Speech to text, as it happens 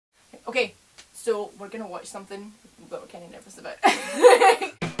Okay, so we're gonna watch something that we're kind of nervous about.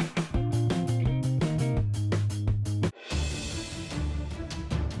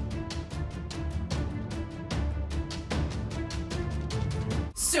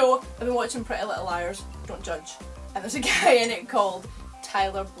 So, I've been watching Pretty Little Liars, don't judge, and there's a guy in it called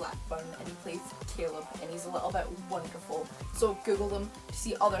Tyler Blackburn, and he plays Caleb, and he's a little bit wonderful. So Google him to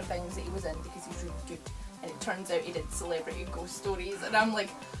see other things that he was in because he's really good. And it turns out he did celebrity ghost stories, and I'm like,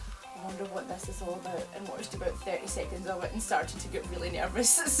 I wonder what this is all about, and watched about 30 seconds of it and started to get really nervous.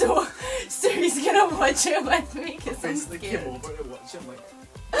 So he's gonna watch it with me because I'm scared. Came over to watch him like,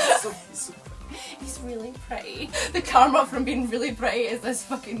 he's really pretty. The karma from being really pretty is this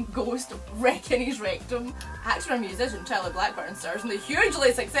fucking ghost wrecking his rectum. Actor and musician Tyler Blackburn stars in the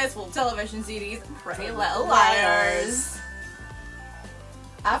hugely successful television series Pretty Little Liars.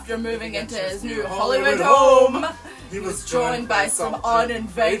 After moving into his new Hollywood home, he was joined by some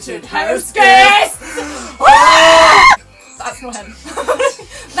uninvited house guests! That's not him.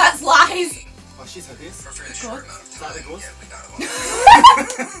 That's lies! Oh, she's hideous. God. Is that the ghost?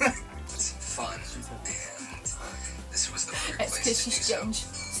 Fun. This was the perfect It's place because to she's do ginge.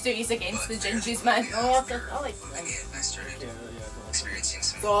 Stewie's against the gingies, man. Oh, I like so. Again, I started Yeah. experiencing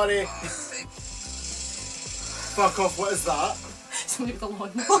some Sorry. Fuck off, what is that? somebody with a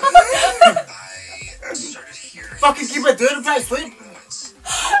lawnmower. I started hearing Fucking keep it doing, try to sleep. noise.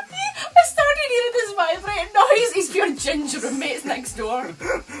 I started hearing this vibrating noise. He's pure ginger roommates next door.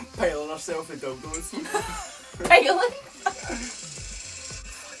 Piling herself with dildos. Piling.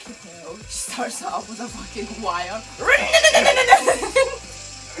 Fucking hell. She starts it off with a fucking wire.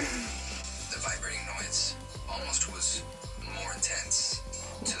 The vibrating noise almost was more intense,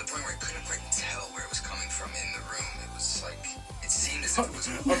 to the point where I couldn't quite tell where it was coming from in the room. It was like, it seemed as if it was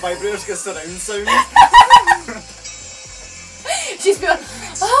Her vibrators get surround sound. She's been like,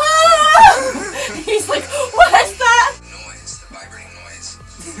 ah! He's like, what is that? noise. The vibrating noise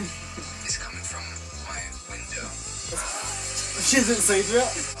is coming from my window. She's inside of it.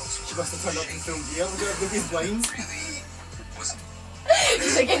 She must have turned up in full gear. Look at these blinds. Really was.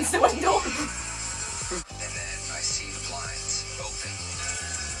 She's against the window. And then I see the blinds open.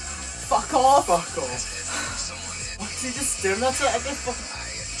 Fuck off. Fuck off. As if someone had. Why is he just staring at it? Every fuck.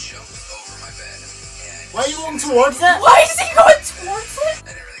 I jumped over my bed. And Why are you walking towards it? Why is he going towards it?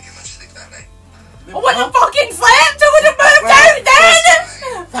 I didn't really get much sleep that night. I would have fucking slept. I would have moved out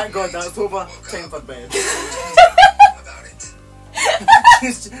then. Thank God that's over. Time for bed. About it.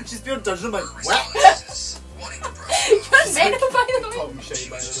 she's pure judging like, what? Responses, wanting to brush You're off. men, by the way. Tongue shy, She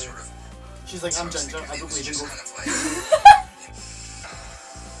by was just the sort way. of. She's like, I'm I was ginger. I thinking it don't was believe in just ghosts. kind of like.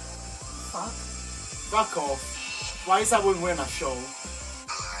 Fuck. Fuck off. Why is that one wearing a shawl?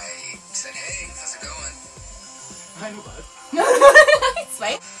 I said, hey, how's it going? I know bad. It's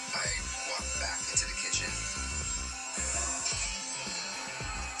fine. I walked back into the kitchen.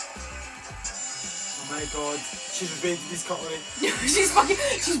 Oh my God. She's raided his cutlery.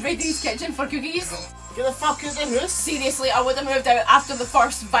 she's raiding his kitchen for cookies. Get the fuck out of the house. Seriously, I would have moved out after the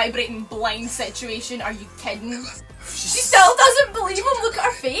first vibrating blind situation. Are you kidding? She still doesn't believe him. Look at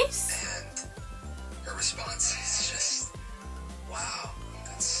her face. And her response is just, wow,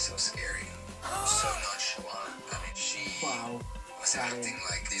 that's so scary. So nonchalant. I mean, she Wow. was acting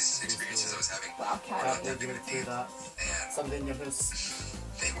like these experiences I was having Wow, I Karen. can't believe you would do that. and Something in your house.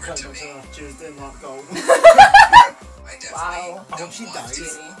 they were Trying to to me. go to Tuesday and not go. I definitely Wow. I hope she don't want dies. to.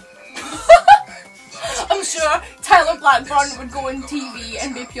 Scary. I I'm sure Tyler Blackburn would go on TV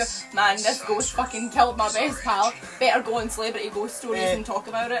and be pure, man, this ghost fucking killed my best pal. Better go on celebrity ghost stories and talk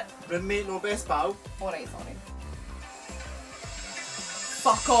about it. Roommate, no best pal. Alright, sorry.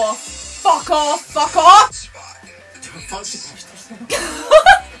 Fuck off. Fuck off. Fuck off. spot between Fuck, she us. pushed herself.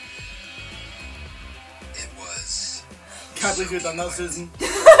 It was Can't believe you've done that, Susan.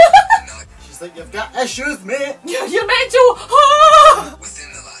 not She's like, you've got issues, mate. You're meant to. Ah! within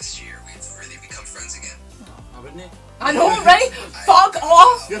the last year we've really become friends again. I wouldn't. I know, right? Fuck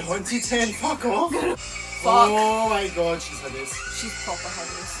off. You're haunted 10, fuck off. Fuck. Oh my God, she's hideous. She's proper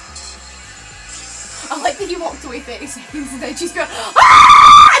hideous. I like that he walked away 30 seconds and then she's going,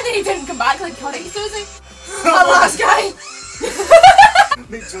 ah! And then he didn't come back like, alright, Susie. That last guy.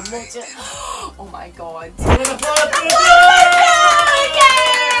 Make John watch it. Oh my God. Round of applause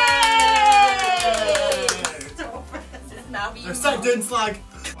for This is now the Sit down, slag.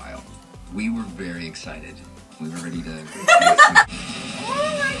 While we were very excited, we were ready to Oh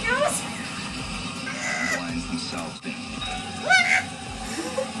my God. blinds themselves down.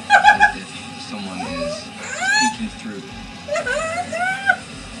 As if someone is peeking through.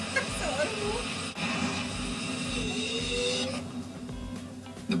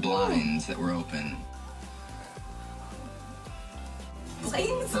 The blinds that were open.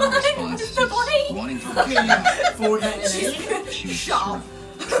 Blinds, Her man. response is The blinds. wanting to Phone hitting it. she was Shut sort up.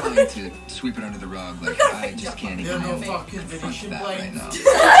 of trying to sweep it under the rug, like I just can't There even are no handle fucking confront Venetian that right blinds.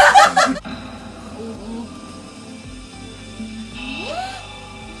 now.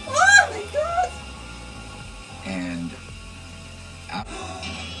 Oh my god. And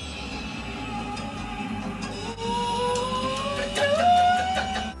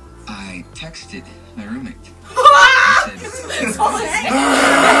I texted my roommate. I said, That's all it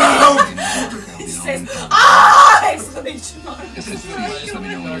is. he Says, ah! Exclamation mark. I said, please just let me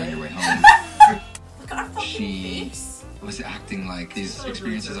know when you're on your way home. Look at her fucking She face. was acting like these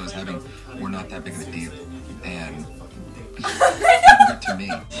experiences I was having were not that big of a deal. And to me.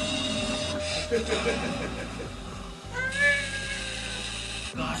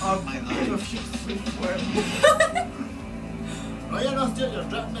 Oh, you're not still, you're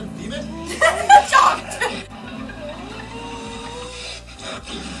dropping and thieving?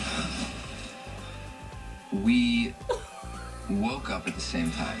 We woke up at the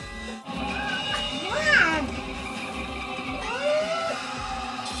same time.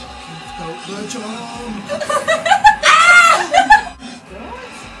 Out the charm.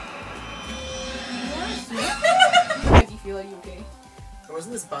 How do you feel? Are you okay? It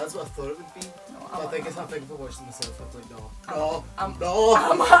wasn't as bad as what I thought it would be. I'm- I think it's happening for watching myself. I'm like, no. I'm- No.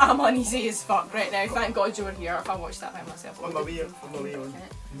 I'm uneasy as fuck right now. Thank God you were here. If I watched that by myself, I On would my have wee on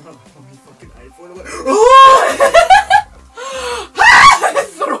my fucking iPhone. I'm like,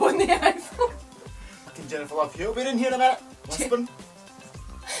 thrown the iPhone. fucking Jennifer Love Hewitt, we're in here in a minute. Whispering.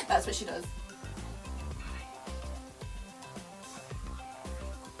 That's what she does.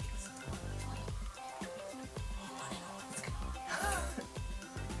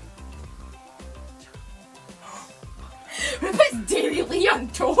 What about Daily Lee on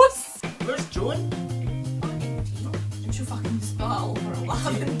toast? Where's Joan? Didn't you fucking spell for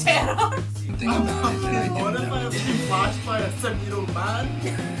laughing terror? The thing about it that I What didn't if I know, have been flashed by a 7-year-old man?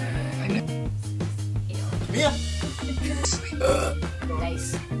 I know. Come here.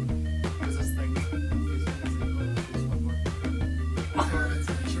 Nice. What's this thing?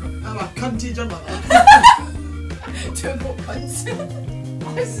 I'm a cunty German. Two book puns.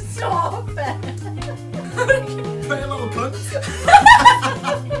 Stop it. Pretty little cunt.